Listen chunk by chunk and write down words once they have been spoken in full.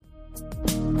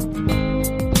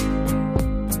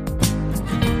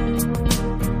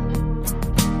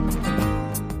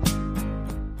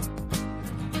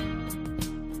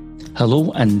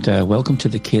Hello and welcome to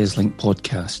the CaresLink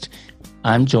podcast.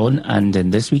 I'm John, and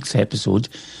in this week's episode,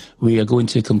 we are going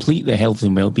to complete the health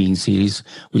and wellbeing series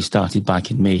we started back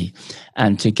in May.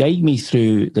 And to guide me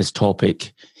through this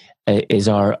topic is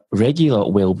our regular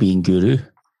wellbeing guru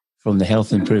from the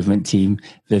health improvement team,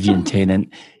 Vivian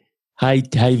Tennant. Hi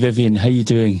Vivian, how are you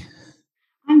doing?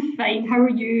 I'm fine. How are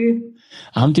you?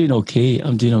 I'm doing okay.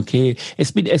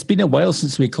 It's been a while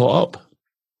since we caught up.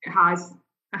 It has.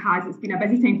 It's been a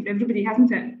busy time for everybody, hasn't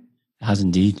it? It has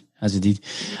indeed.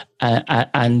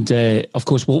 And of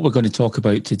course, what we're going to talk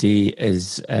about today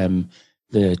is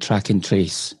the track and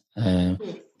trace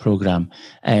programme.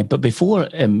 But before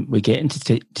we get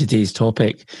into today's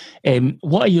topic,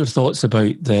 what are your thoughts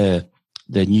about the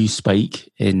new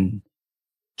spike in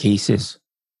cases?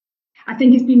 I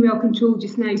think it's been well controlled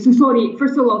just now. So sorry,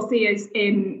 first of all, I'll say is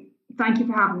thank you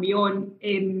for having me on.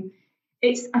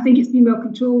 I think it's been well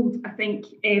controlled. I think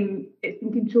it's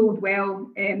been controlled well.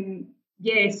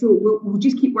 So we'll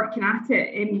just keep working at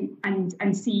it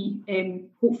and see.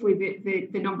 Hopefully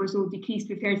the numbers will decrease.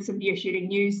 We've heard some reassuring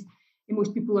news, and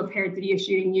most people have heard the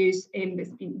reassuring news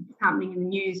that's been happening in the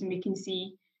news, and we can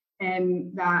see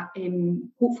that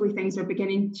hopefully things are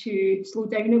beginning to slow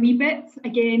down a wee bit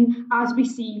again, as we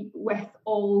see with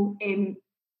all kind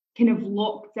of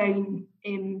lockdown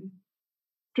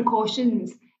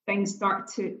precautions. Things start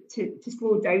to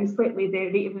slow down slightly,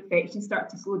 the rate of infection start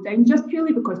to slow down, just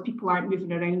purely because people aren't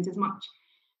moving around as much.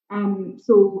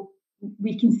 So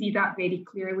we can see that very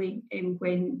clearly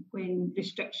when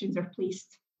restrictions are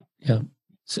placed. Yeah.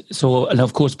 So and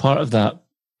of course, part of that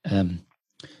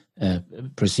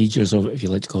procedures, or if you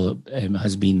like to call it,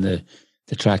 has been the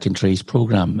track and trace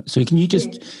programme. So can you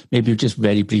maybe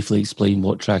very briefly explain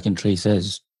what track and trace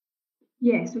is?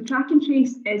 Yeah, so track and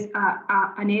trace is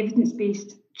an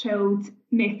evidence-based trialled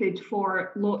method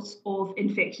for lots of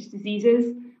infectious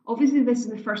diseases. Obviously, this is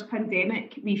the first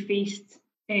pandemic we faced,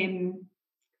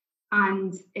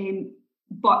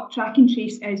 but track and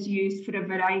trace is used for a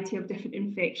variety of different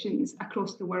infections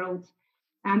across the world.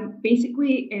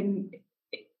 Basically,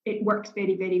 it works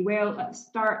very, very well at the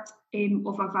start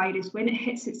of a virus. When it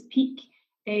hits its peak,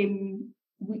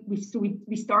 we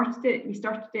started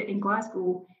it in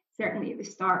Glasgow, certainly at the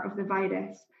start of the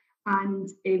virus. And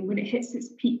when it hits its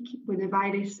peak, when the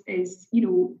virus is,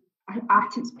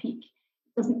 at its peak,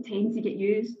 it doesn't tend to get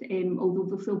used, although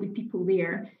there'll still be people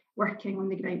there working on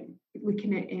the ground,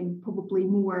 looking at probably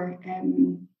more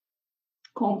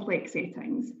complex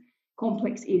settings,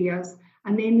 complex areas.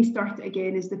 And then we start it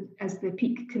again as the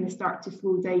peak kind of start to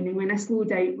slow down. And when I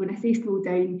say slow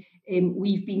down,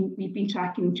 we've been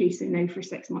tracking and tracing now for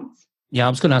 6 months. Yeah, I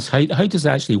was going to ask, how does it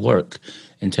actually work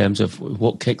in terms of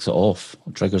what kicks it off,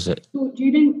 what triggers it? So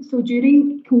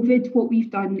during COVID, what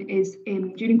we've done is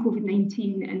during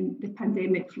COVID-19 and the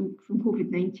pandemic from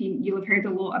COVID-19, you'll have heard a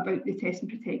lot about the Test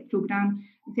and Protect programme.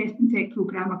 The Test and Protect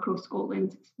programme across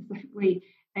Scotland specifically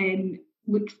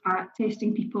looks at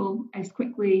testing people as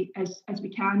quickly as we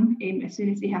can. As soon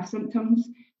as they have symptoms,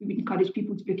 we would encourage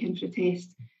people to book in for a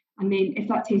test. And then if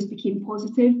that test became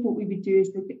positive, what we would do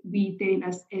is that we then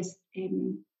as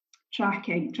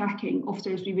tracking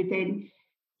officers, we would then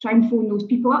try and phone those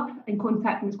people up and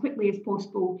contact them as quickly as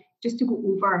possible, just to go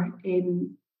over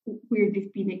where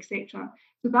they've been, etc.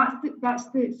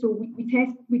 So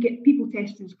we get people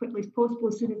tested as quickly as possible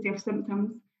as soon as they have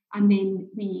symptoms, and then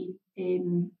we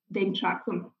then track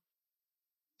them,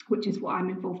 which is what I'm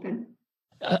involved in.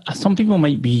 Some people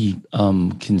might be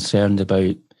concerned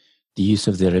about the use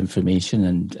of their information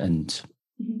and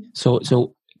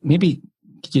so maybe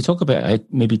could you talk about how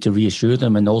maybe to reassure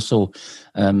them, and also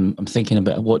I'm thinking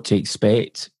about what to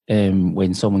expect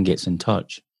when someone gets in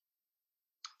touch.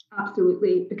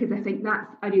 Absolutely, because I think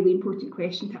that's a really important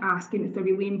question to ask, and it's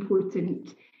really important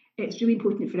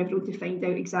for everyone to find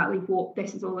out exactly what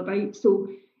this is all about. So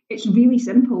it's really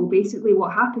simple. Basically,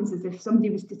 what happens is if somebody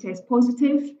was to test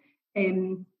positive,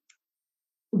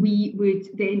 we would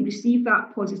then receive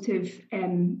that positive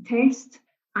test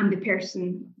and the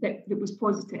person that was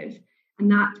positive,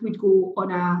 and that would go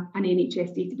on an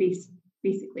NHS database,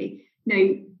 basically.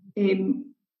 Now,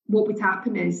 what would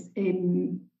happen is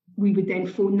we would then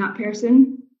phone that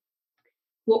person.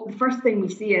 The first thing we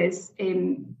say is,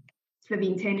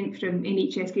 Vivian Tennant from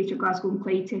NHS Greater Glasgow and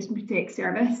Clyde Test and Protect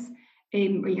Service. Are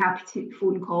you happy to take the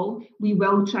phone call? We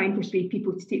will try and persuade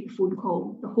people to take the phone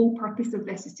call. The whole purpose of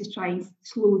this is to try and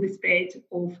slow the spread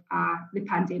of the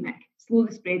pandemic. Slow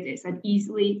the spread. It's an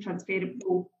easily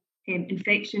transferable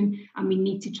infection, and we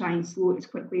need to try and slow it as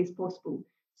quickly as possible.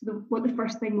 So what the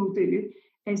first thing we'll do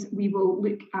is we will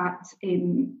look at,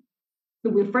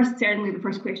 certainly the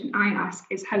first question I ask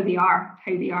is how they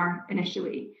are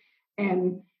initially.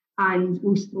 And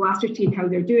we'll ascertain how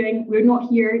they're doing. We're not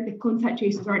here, the contact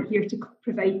tracers aren't here to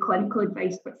provide clinical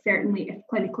advice, but certainly if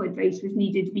clinical advice was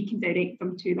needed, we can direct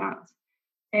them to that.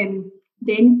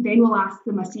 Then we'll ask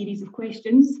them a series of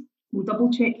questions. We'll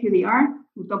double check who they are.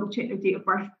 We'll double check their date of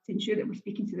birth to ensure that we're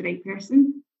speaking to the right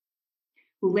person.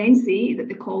 We'll then say that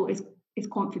the call is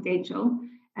confidential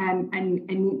and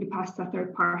won't be passed to a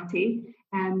third party.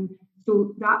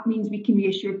 So that means we can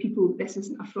reassure people that this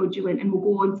isn't a fraudulent, and we'll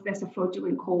go on to this, a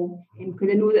fraudulent call, because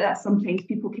I know that sometimes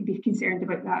people can be concerned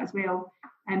about that as well.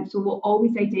 So we'll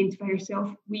always identify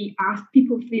ourselves. We ask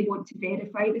people if they want to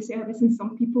verify the service, and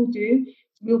some people do.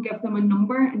 So we'll give them a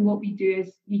number, and what we do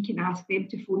is we can ask them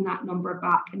to phone that number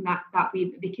back, and that way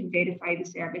that they can verify the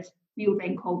service. We'll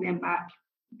then call them back.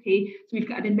 Okay, so we've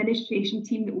got an administration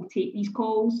team that will take these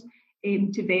calls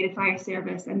to verify a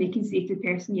service, and they can say to the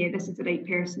person, yeah, this is the right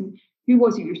person. Who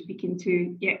was it you're speaking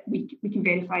to? Yeah, we can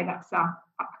verify that's a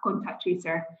contact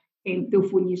tracer. They'll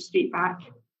phone you straight back.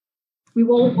 We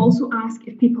will also ask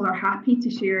if people are happy to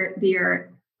share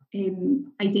their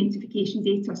identification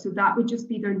data. So that would just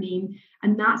be their name.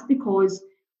 And that's because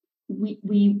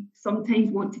we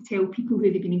sometimes want to tell people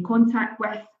who they've been in contact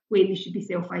with when they should be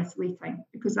self-isolating,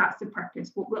 because that's the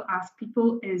purpose. What we'll ask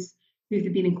people is who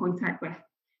they've been in contact with.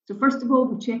 So first of all,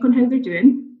 we'll check on how they're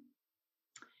doing.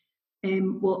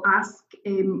 We'll ask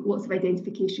lots of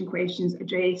identification questions,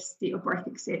 address, date of birth,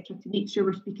 etc., to make sure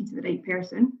we're speaking to the right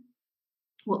person.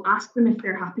 We'll ask them if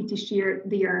they're happy to share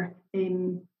their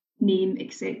name,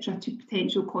 etc., to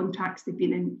potential contacts they've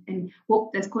been in. And what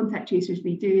as contact tracers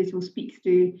we do is we'll speak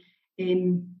through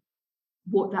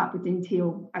what that would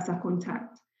entail as a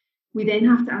contact. We then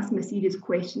have to ask them a series of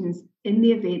questions in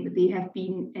the event that they have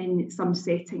been in some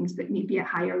settings that may be at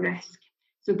higher risk.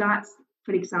 So that's,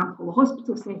 for example, a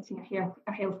hospital setting,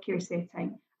 a healthcare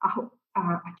setting,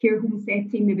 a care home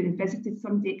setting, maybe they've visited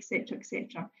somebody, etc.,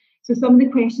 etc. So some of the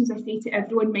questions I say to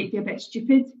everyone might be a bit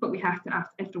stupid, but we have to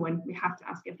ask everyone. We have to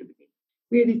ask everybody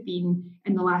where they've been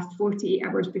in the last 48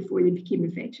 hours before they became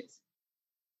infectious.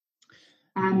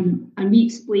 And we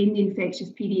explain the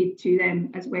infectious period to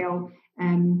them as well.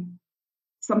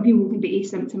 Some people can be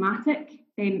asymptomatic,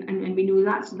 and we know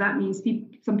that. So that means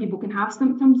some people can have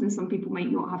symptoms and some people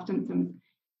might not have symptoms.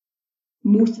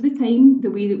 Most of the time, the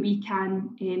way that we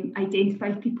can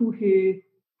identify people who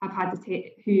have had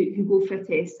who go for a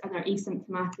test and are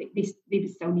asymptomatic, they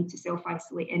would still need to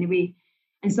self-isolate anyway.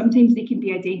 And sometimes they can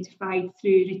be identified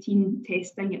through routine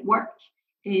testing at work,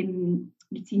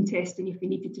 routine testing if they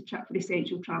needed to check for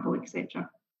essential travel, etc.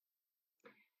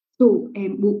 So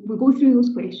we'll go through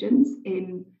those questions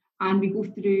and we go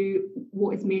through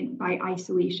what is meant by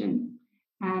isolation.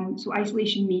 So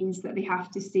isolation means that they have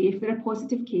to stay, if they're a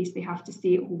positive case, they have to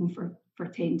stay at home for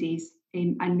 10 days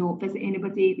and not visit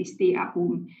anybody. They stay at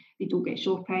home, they don't get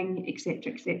shopping,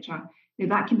 etc., etc.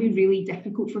 Now that can be really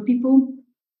difficult for people,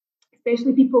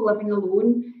 especially people living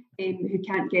alone who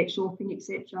can't get shopping,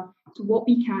 etc. So what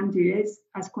we can do is,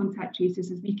 as contact tracers,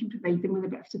 is we can provide them with a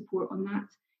bit of support on that.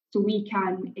 So we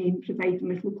can provide them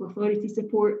with local authority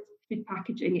support, food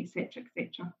packaging, etc.,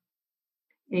 etc.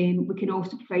 We can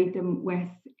also provide them with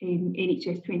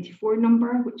NHS 24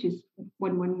 number, which is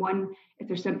 111 if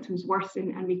their symptoms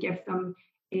worsen, and we give them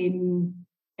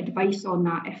advice on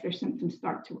that if their symptoms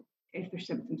start to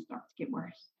get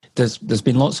worse. There's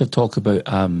been lots of talk about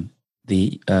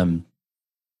the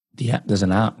app. There's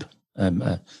an app.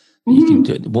 You can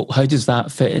do. How does that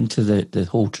fit into the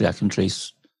whole track and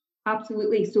trace?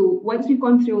 Absolutely. So once we've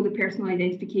gone through all the personal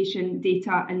identification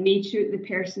data and made sure that the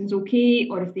person's okay,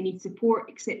 or if they need support,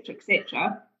 etc.,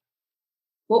 etc.,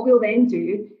 what we'll then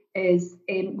do is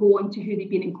go on to who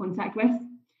they've been in contact with.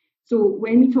 So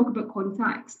when we talk about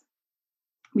contacts,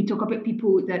 we talk about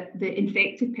people that the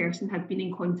infected person has been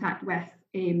in contact with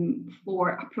for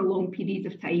a prolonged period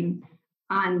of time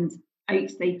and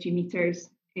outside 2 meters.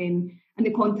 And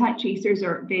the contact tracers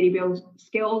are very well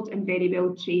skilled and very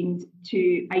well trained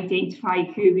to identify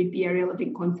who would be a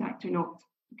relevant contact or not.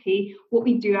 Okay, what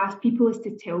we do ask people is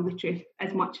to tell the truth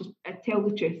as much as tell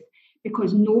the truth,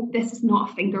 because no, this is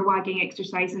not a finger wagging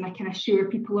exercise, and I can assure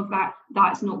people of that.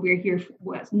 That's not we're here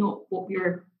for. That's not what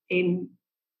we're doing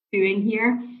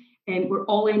here. We're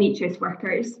all NHS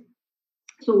workers,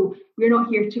 so we're not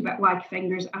here to wag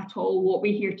fingers at all. What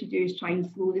we're here to do is try and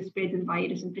slow the spread of the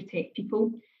virus and protect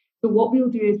people. So what we'll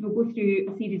do is we'll go through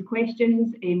a series of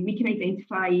questions, and we can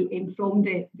identify from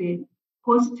the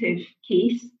positive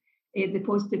case the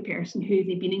positive person, who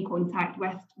they've been in contact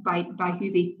with by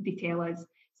who they tell us.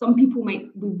 Some people we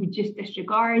would just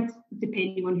disregard,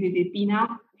 depending on who they've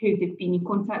been in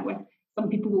contact with. Some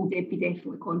people will be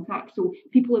definitely contact. So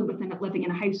people living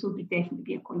in a household would definitely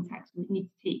be a contact. So we need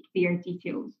to take their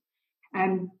details.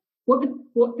 What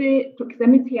the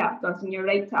proximity app does, and you're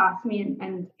right to ask me,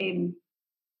 and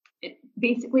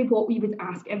basically what we would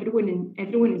ask everyone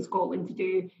in Scotland to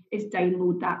do is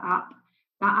download that app.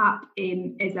 That app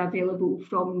is available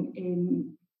from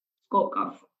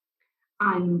ScotGov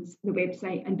and the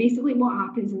website. And basically what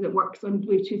happens is it works on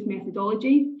Bluetooth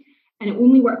methodology, and it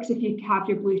only works if you have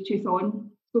your Bluetooth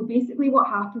on. So basically what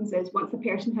happens is once a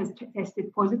person has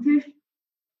tested positive,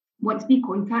 once we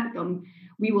contact them,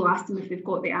 we will ask them if they've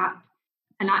got the app.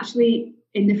 And actually,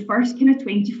 in the first kind of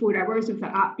 24 hours of the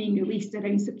app being released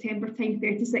around September time,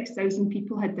 36,000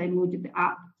 people had downloaded the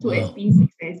app. So wow. It's been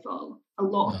successful. A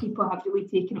lot of people have really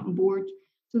taken it on board.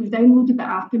 So they've downloaded the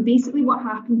app. And basically what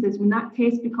happens is when that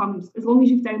test becomes, as long as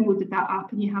you've downloaded that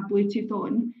app and you have Bluetooth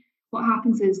on, what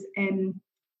happens is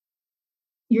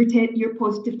your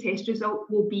positive test result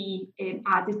will be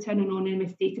added to an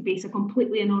anonymous database, a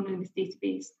completely anonymous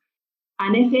database.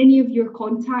 And if any of your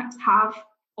contacts have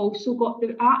also got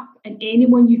the app, and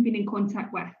anyone you've been in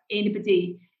contact with,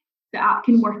 anybody, the app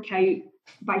can work out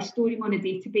by storing on a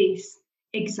database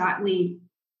exactly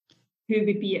who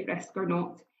would be at risk or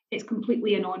not. It's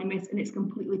completely anonymous and it's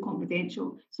completely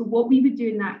confidential. So what we would do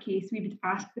in that case, we would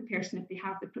ask the person if they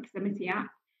have the proximity app,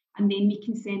 and then we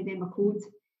can send them a code,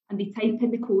 and they type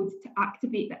in the code to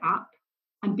activate the app.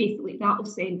 And basically that will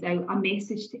send out a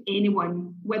message to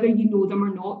anyone, whether you know them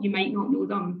or not, you might not know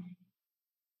them,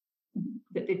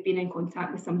 that they've been in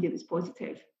contact with somebody that's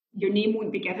positive. Your name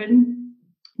won't be given,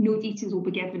 no details will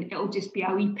be given. It'll just be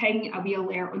a wee ping, a wee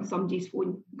alert on somebody's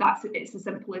phone. It's as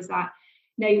simple as that.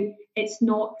 Now, it's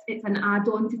an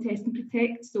add-on to Test and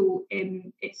Protect, so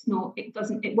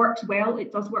it works well,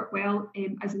 it does work well,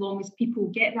 as long as people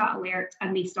get that alert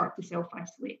and they start to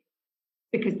self-isolate,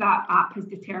 because that app has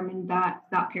determined that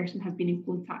that person has been in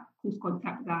close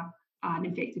contact with an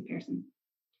infected person.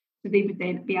 So they would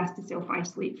then be asked to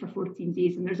self-isolate for 14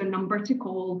 days, and there's a number to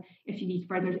call if you need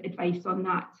further advice on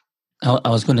that. I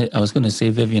was going to say,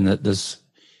 Vivian, that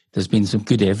there's been some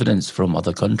good evidence from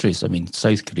other countries. I mean,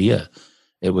 South Korea,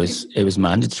 it was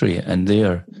mandatory, and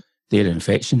their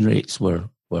infection rates were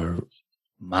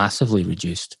massively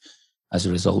reduced as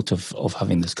a result of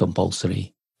having this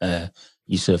compulsory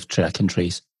use of track and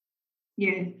trace.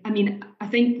 Yeah, I mean, I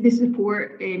think this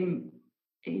report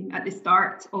at the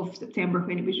start of September,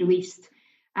 when it was released,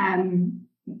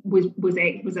 was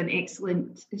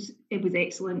excellent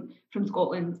from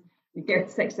Scotland.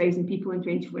 36,000 people in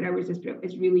 24 hours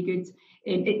is really good.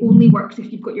 It only works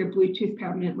if you've got your Bluetooth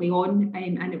permanently on,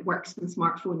 and it works on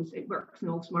smartphones. It works on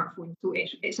all smartphones, so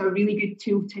it's a really good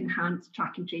tool to enhance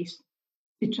track and trace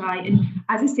to try. And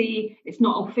as I say, it's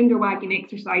not a finger wagging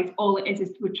exercise. All it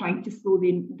is we're trying to slow the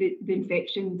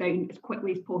infection down as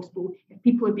quickly as possible. If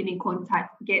people have been in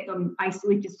contact, get them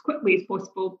isolated as quickly as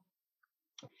possible,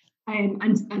 and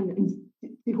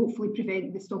to hopefully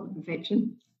prevent the stop of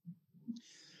infection.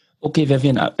 Okay,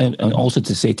 Vivian, and also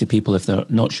to say to people, if they're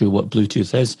not sure what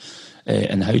Bluetooth is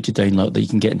and how to download that, you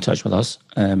can get in touch with us,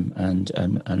 and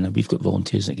we've got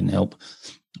volunteers that can help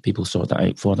people sort that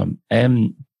out for them.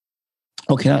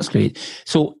 Okay, that's great.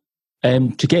 So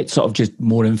to get sort of just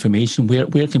more information, where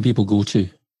can people go to?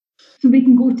 So they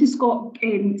can go to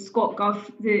ScotGov,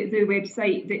 the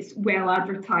website that's well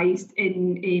advertised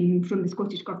from the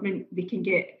Scottish Government. They can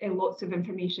get lots of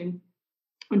information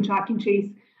on track and trace.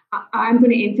 I'm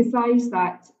going to emphasise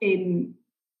that I'm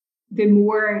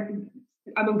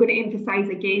going to emphasise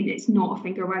again, it's not a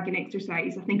finger wagging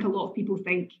exercise. I think a lot of people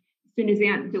think as soon as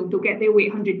they'll get their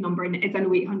 0800 number, and it is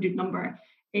an 0800 number.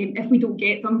 If we don't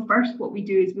get them first, what we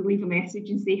do is we leave a message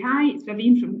and say, "Hi, it's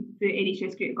Vivian from the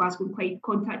NHS Greater Glasgow and Clyde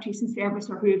Contact Tracing Service,"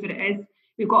 or whoever it is.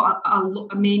 We've got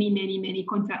many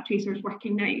contact tracers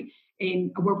working now,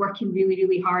 and we're working really,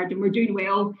 really hard, and we're doing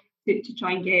well to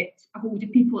try and get a hold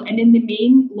of people. And in the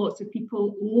main, loads of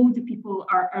people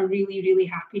are really, really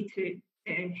happy to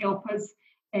help us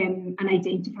and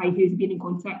identify who's been in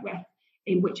contact with,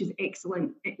 which is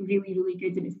excellent. It's really, really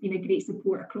good, and it's been a great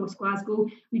support across Glasgow.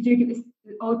 We do get the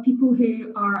odd people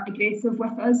who are aggressive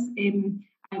with us, and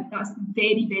that's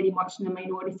very, very much in the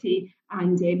minority.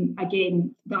 And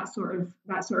again, that sort of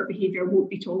behaviour will not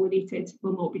be tolerated.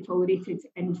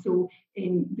 And so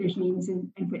there's means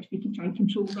in which we can try and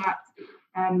control that.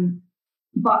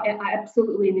 But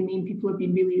absolutely, in the main, people have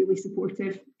been really, really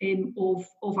supportive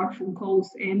of our phone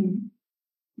calls.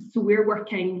 So we're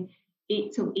working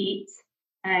 8 till 8,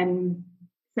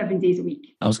 7 days a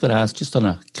week. I was going to ask, just on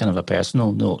a kind of a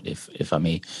personal note, if I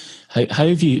may, how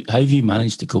have you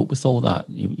managed to cope with all that?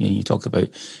 You talk about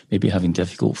maybe having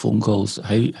difficult phone calls.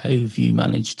 How have you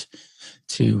managed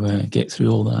to get through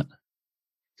all that?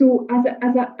 So as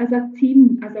a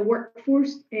team, as a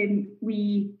workforce,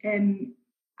 we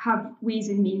have ways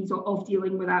and means of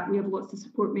dealing with that. We have lots of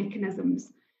support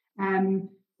mechanisms.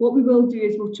 What we will do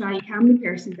is we'll try and calm the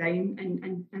person down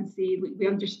and say, look, we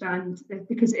understand that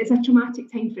because it's a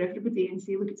traumatic time for everybody, and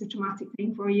say, look, it's a traumatic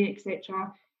time for you,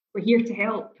 etc. We're here to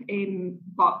help,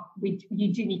 but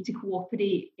you do need to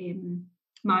cooperate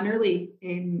mannerly.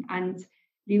 And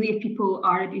really, if people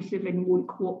are abusive and won't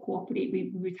cooperate,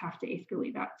 we would have to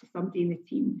escalate that to somebody in the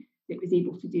team that was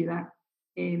able to do that.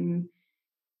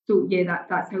 So yeah,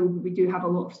 that's how we do have a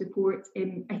lot of support.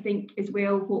 I think as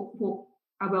well, what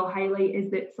I will highlight is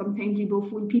that sometimes we will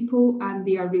phone people and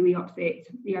they are really upset.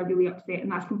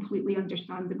 And that's completely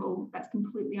understandable.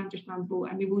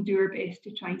 And we will do our best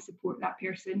to try and support that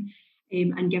person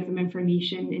and give them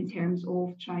information in terms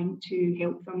of trying to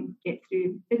help them get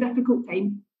through a difficult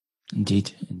time.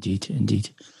 Indeed.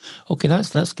 Okay,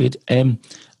 that's good.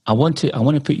 I want to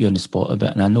put you on the spot a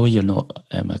bit, and I know you're not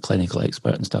a clinical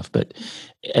expert and stuff, but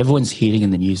everyone's hearing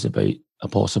in the news about a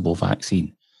possible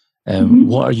vaccine.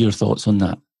 What are your thoughts on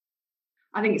that?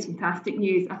 I think it's fantastic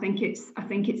news. I think it's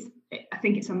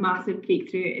a massive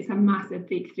breakthrough. It's a massive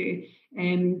breakthrough,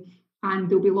 and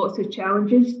there'll be lots of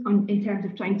challenges in terms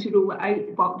of trying to roll it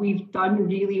out. But we've done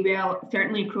really well,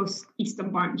 certainly across East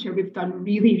Dunbartonshire. We've done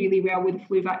really, really well with the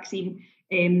flu vaccine.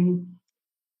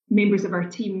 Members of our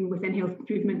team within Health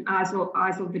Improvement, as of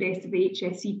the rest of the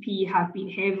HSCP, have been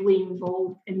heavily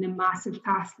involved in the massive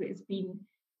task that has been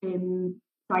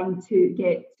trying to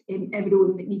get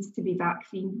everyone that needs to be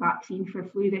vaccine for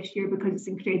flu this year, because it's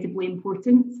incredibly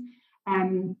important.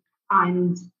 And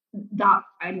that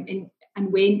and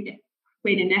when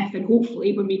and if, and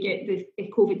hopefully when we get the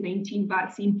COVID-19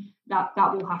 vaccine, that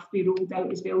will have to be rolled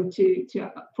out as well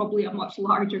to probably a much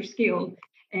larger scale.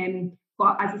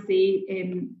 But as I say,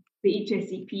 the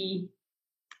HSCP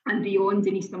and beyond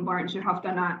in East Dunbartonshire have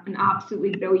done an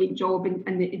absolutely brilliant job,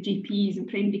 and the GPs and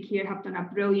primary care have done a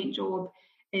brilliant job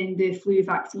in the flu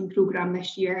vaccine programme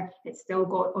this year. It's still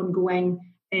got ongoing.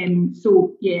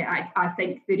 So yeah, I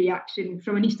think the reaction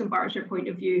from an East Dunbartonshire point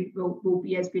of view will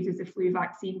be as good as the flu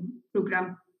vaccine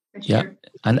programme this year.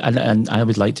 And I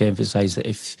would like to emphasise that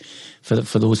if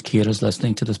for those carers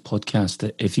listening to this podcast,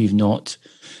 that if you've not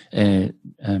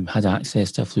had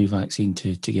access to a flu vaccine,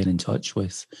 to get in touch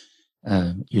with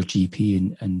your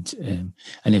GP, and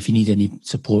if you need any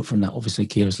support from that, obviously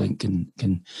Carers Link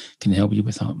can help you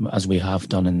with that, as we have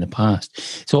done in the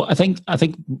past. So I think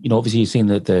obviously you're saying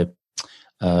that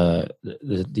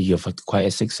you have quite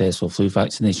a successful flu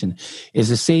vaccination. Is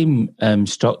the same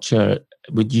structure?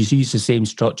 Would you use the same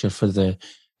structure for the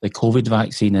COVID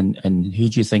vaccine? And who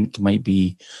do you think might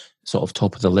be sort of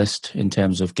top of the list in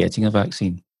terms of getting a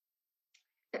vaccine?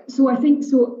 So I think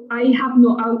so. I have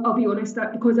not. I'll be honest,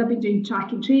 that because I've been doing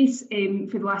track and trace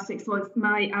for the last 6 months,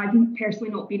 I've personally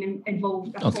not been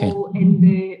involved at all in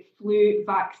the flu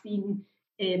vaccine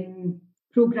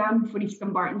programme for East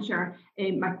Dunbartonshire.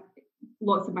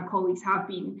 Lots of my colleagues have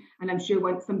been, and I'm sure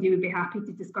once somebody would be happy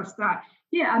to discuss that.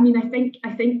 Yeah, I mean, I think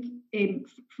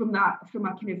from a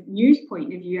kind of news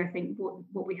point of view, I think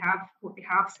what they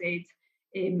have said.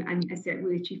 And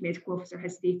certainly the Chief Medical Officer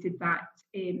has stated that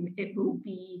it will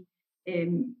be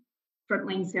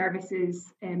frontline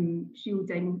services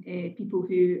shielding people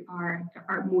who are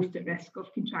most at risk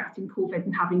of contracting COVID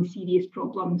and having serious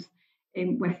problems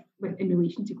with in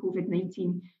relation to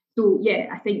COVID-19. So yeah,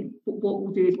 I think what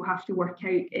we'll do is we'll have to work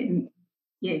out who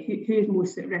is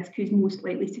most at risk, who's most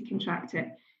likely to contract it.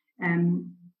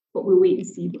 But we'll wait and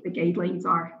see what the guidelines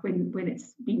are when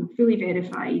it's been fully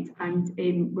verified and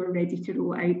we're ready to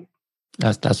roll it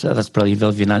out. That's brilliant,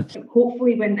 Vivian.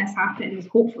 Hopefully when this happens,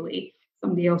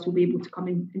 somebody else will be able to come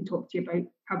in and talk to you about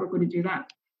how we're going to do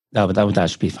that. That would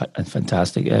actually be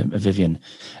fantastic, Vivian.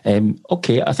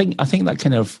 Okay, I think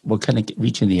that we're kind of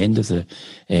reaching the end of the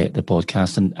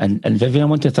podcast, and Vivian, I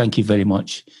want to thank you very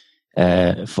much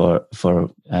for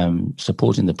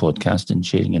supporting the podcast and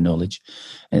sharing your knowledge.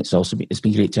 And it's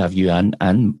been great to have you and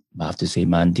I have to say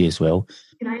Mandy as well.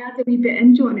 Can I add a wee bit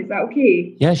in, John? Is that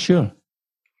okay? Yeah, sure.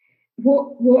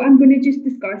 What I'm going to just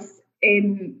discuss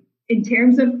in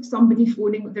terms of somebody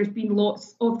phoning, there's been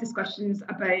lots of discussions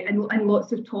about and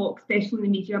lots of talk, especially in the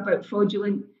media, about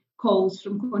fraudulent calls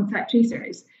from contact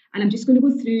tracers. And I'm just going to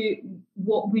go through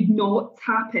what would not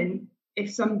happen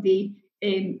if somebody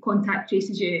contact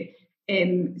traces you.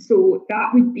 So that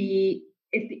would be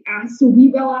so we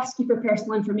will ask you for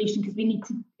personal information because we need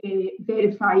to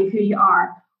verify who you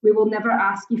are. We will never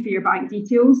ask you for your bank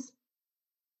details.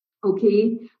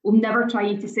 Okay, we'll never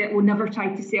try to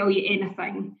sell you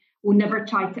anything. We'll never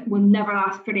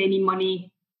ask for any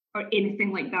money or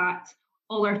anything like that.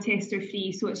 All our tests are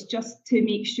free. So it's just to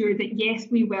make sure that, yes,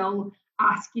 we will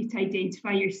ask you to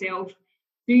identify yourself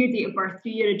through your date of birth,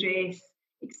 through your address,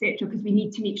 etc., because we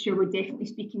need to make sure we're definitely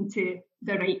speaking to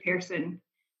the right person.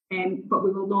 But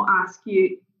we will not ask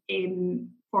you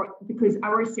because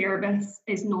our service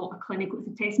is not a clinical,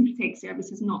 the Test and Protect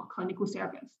service is not a clinical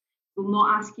service. We'll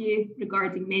not ask you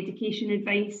regarding medication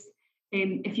advice.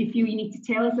 If you feel you need to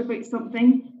tell us about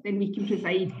something, then we can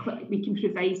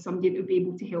provide somebody that will be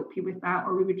able to help you with that,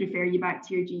 or we would refer you back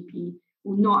to your GP.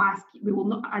 We will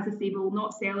not, as I say, we will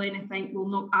not sell anything. We'll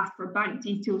not ask for bank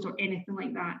details or anything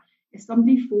like that. If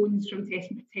somebody phones from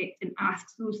Test and Protect and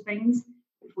asks those things,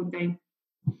 we phone down.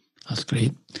 That's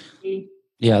great. Okay.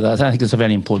 Yeah, I think that's a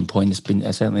very important point.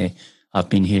 I've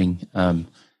been hearing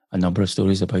a number of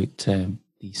stories about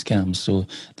these scams, so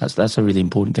that's a really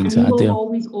important thing to add there.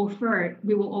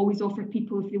 We will always offer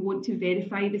people, if they want to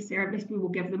verify the service, we will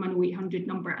give them an 0800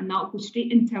 number, and that will go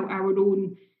straight into our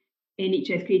own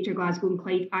NHS Greater Glasgow and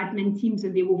Clyde admin teams,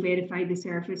 and they will verify the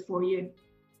service for you.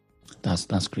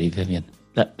 That's great, Vivian.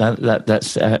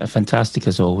 That's fantastic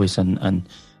as always, and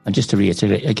just to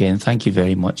reiterate again, thank you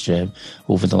very much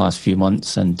over the last few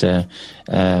months, and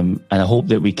I hope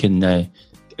that we can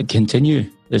continue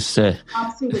this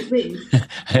absolutely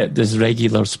this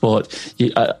regular spot.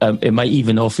 It might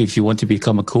even offer if you want to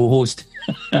become a co-host.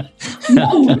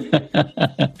 No.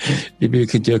 Maybe we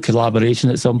could do a collaboration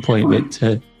at some point,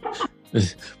 but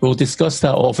we'll discuss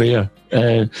that off air.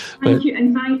 Thank you,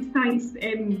 and thanks.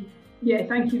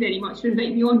 Thank you very much for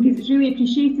inviting me on, because it's really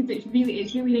appreciated. It's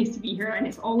really nice to be here, and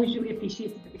it's always really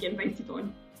appreciated that we get invited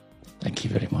on. Thank you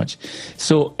very much.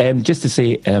 So just to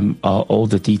say, all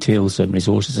the details and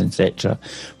resources, etc.,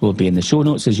 will be in the show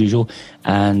notes as usual,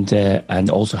 and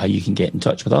also how you can get in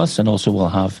touch with us, and also we'll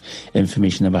have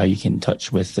information about how you can get in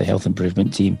touch with the Health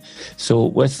Improvement team. So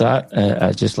with that,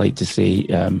 I'd just like to say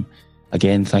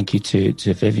again, thank you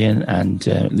to Vivian, and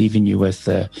leaving you with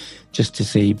just to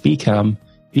say, be calm,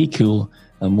 be cool,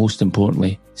 and most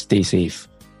importantly, stay safe.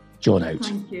 John out.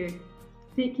 Thank you.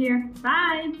 Take care.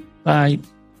 Bye. Bye.